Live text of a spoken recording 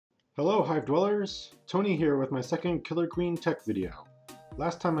Hello Hive Dwellers, Tony here with my second Killer Queen tech video.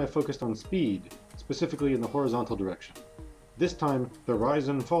 Last time I focused on speed, specifically in the horizontal direction. This time, the rise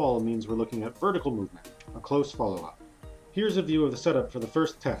and fall means we're looking at vertical movement, a close follow-up. Here's a view of the setup for the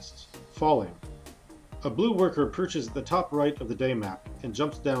first test, falling. A blue worker perches at the top right of the day map and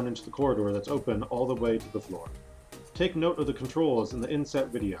jumps down into the corridor that's open all the way to the floor. Take note of the controls in the inset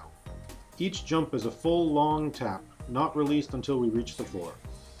video. Each jump is a full long tap, not released until we reach the floor.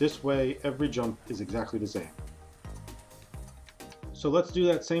 This way, every jump is exactly the same. So let's do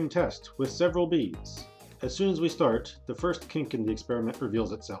that same test, with several beads. As soon as we start, the first kink in the experiment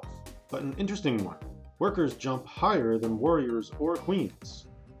reveals itself. But an interesting one. Workers jump higher than warriors or queens.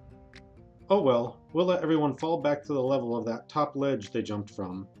 Oh well, we'll let everyone fall back to the level of that top ledge they jumped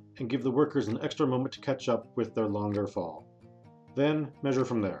from, and give the workers an extra moment to catch up with their longer fall. Then, measure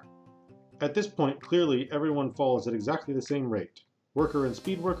from there. At this point, clearly everyone falls at exactly the same rate. Worker and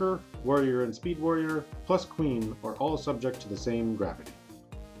speed worker, warrior and speed warrior, plus queen are all subject to the same gravity.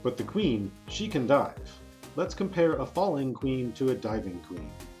 But the queen, she can dive. Let's compare a falling queen to a diving queen.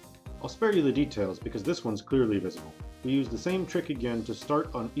 I'll spare you the details because this one's clearly visible. We use the same trick again to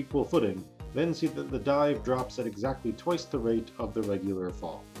start on equal footing, then see that the dive drops at exactly twice the rate of the regular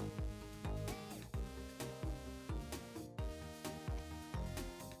fall.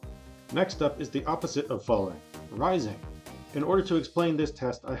 Next up is the opposite of falling, rising. In order to explain this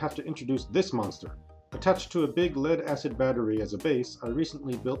test, I have to introduce this monster. Attached to a big lead-acid battery as a base, I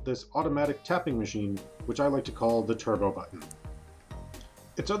recently built this automatic tapping machine, which I like to call the turbo button.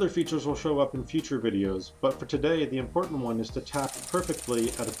 Its other features will show up in future videos, but for today the important one is to tap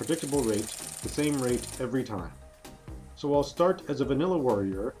perfectly at a predictable rate, the same rate every time. So I'll start as a vanilla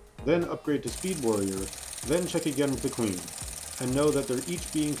warrior, then upgrade to speed warrior, then check again with the queen, and know that they're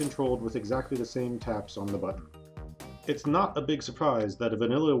each being controlled with exactly the same taps on the button. It's not a big surprise that a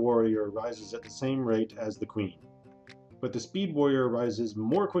vanilla warrior rises at the same rate as the queen, but the speed warrior rises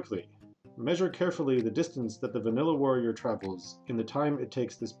more quickly. Measure carefully the distance that the vanilla warrior travels in the time it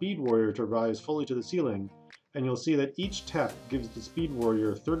takes the speed warrior to rise fully to the ceiling, and you'll see that each tap gives the speed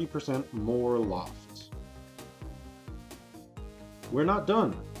warrior 30% more loft. We're not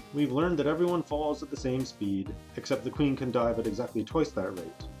done! We've learned that everyone falls at the same speed, except the queen can dive at exactly twice that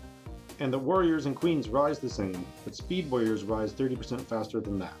rate. And that warriors and queens rise the same, but speed warriors rise 30% faster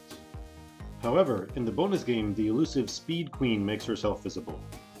than that. However, in the bonus game, the elusive speed queen makes herself visible.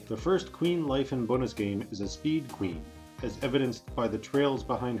 The first queen life in bonus game is a speed queen, as evidenced by the trails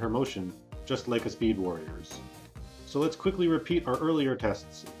behind her motion, just like a speed warrior's. So let's quickly repeat our earlier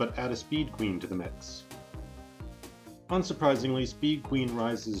tests, but add a speed queen to the mix. Unsurprisingly, speed queen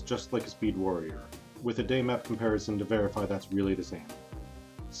rises just like a speed warrior, with a day map comparison to verify that's really the same.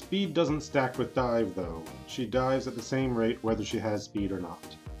 Speed doesn't stack with dive though, she dives at the same rate whether she has speed or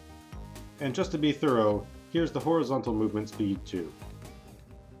not. And just to be thorough, here's the horizontal movement speed too.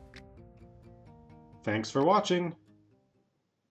 Thanks for watching!